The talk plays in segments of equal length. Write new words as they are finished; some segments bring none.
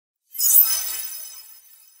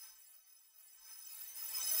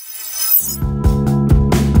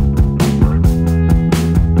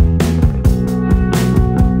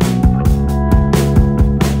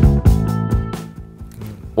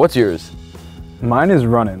What's yours? Mine is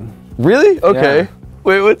Running. Really? Okay. Yeah.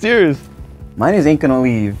 Wait, what's yours? Mine is Ain't Gonna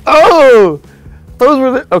Leave. Oh! Those were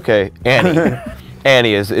the... Okay, Annie.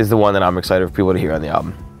 Annie is the one that I'm excited for people to hear on the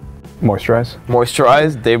album. Moisturize.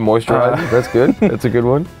 Moisturize, Dave Moisturize. That's good. That's a good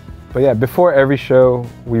one. But yeah, before every show,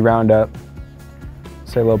 we round up,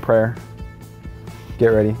 say a little prayer, get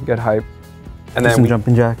ready, get hype. And then some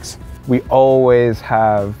jumping jacks. We always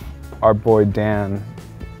have our boy Dan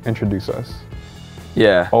introduce us.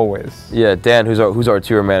 Yeah. Always. Yeah, Dan, who's our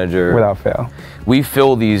tour manager. Without fail. We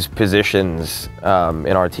fill these positions in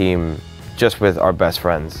our team just with our best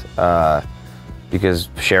friends because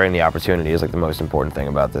sharing the opportunity is like the most important thing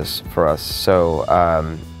about this for us. So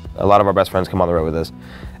a lot of our best friends come on the road with us.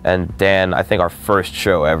 And Dan, I think our first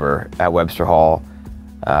show ever at Webster Hall,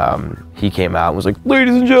 he came out and was like,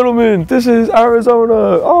 "Ladies and gentlemen, this is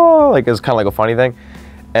Arizona." Oh, like it's kind of like a funny thing.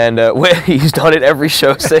 And he's done it every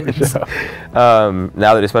show since.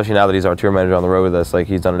 Especially now that he's our tour manager on the road with us, like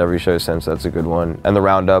he's done it every show since. That's a good one. And the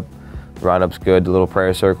roundup's good. The little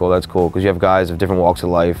prayer circle, that's cool because you have guys of different walks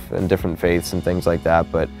of life and different faiths and things like that.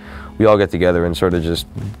 But we all get together and sort of just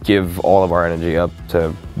give all of our energy up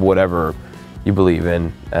to whatever you believe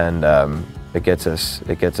in, and it gets us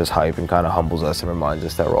hype and kind of humbles us and reminds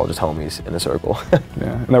us that we're all just homies in a circle.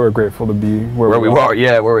 Yeah, and that we're grateful to be where we are.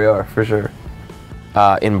 Yeah, where we are for sure.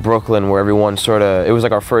 In Brooklyn, where everyone it was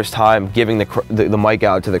like our first time giving the mic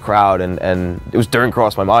out to the crowd, and it was during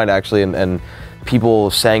Cross My Mind actually, and people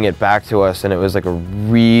sang it back to us, and it was like a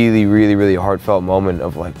really, really, really heartfelt moment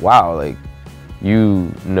of like, wow, like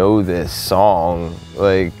you know this song,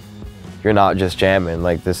 like you're not just jamming,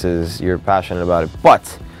 like you're passionate about it.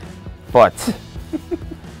 But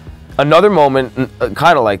another moment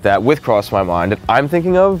kind of like that with Cross My Mind that I'm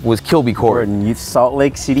thinking of was Kilby Court. In Salt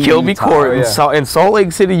Lake City, Kilby Utah. Court in Salt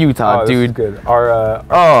Lake City, Utah, dude. This is good.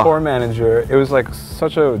 Our tour manager, it was like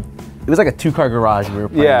It was like a 2-car garage we were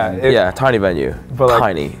playing. Yeah, tiny venue, but like,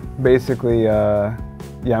 tiny. Basically, yeah,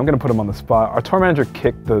 I'm gonna put him on the spot. Our tour manager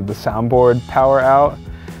kicked the soundboard power out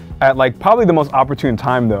at like probably the most opportune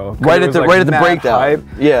time though. Right at the breakdown. Hype,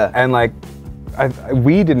 yeah. And like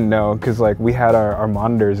we didn't know because like we had our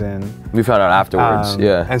monitors in. We found out afterwards.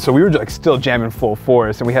 Yeah. And so we were like still jamming full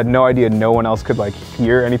force, and we had no idea no one else could like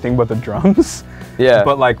hear anything but the drums. Yeah.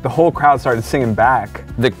 But like the whole crowd started singing back.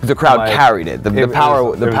 The crowd like, carried it. The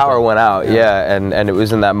power went out. Yeah. And it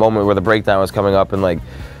was in that moment where the breakdown was coming up, and like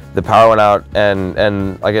the power went out,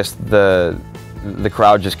 and I guess the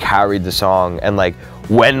crowd just carried the song, and like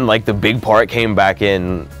when like the big part came back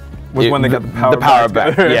in was when they got the power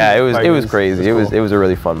back. Yeah, it was crazy. It was cool. a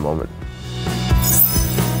really fun moment.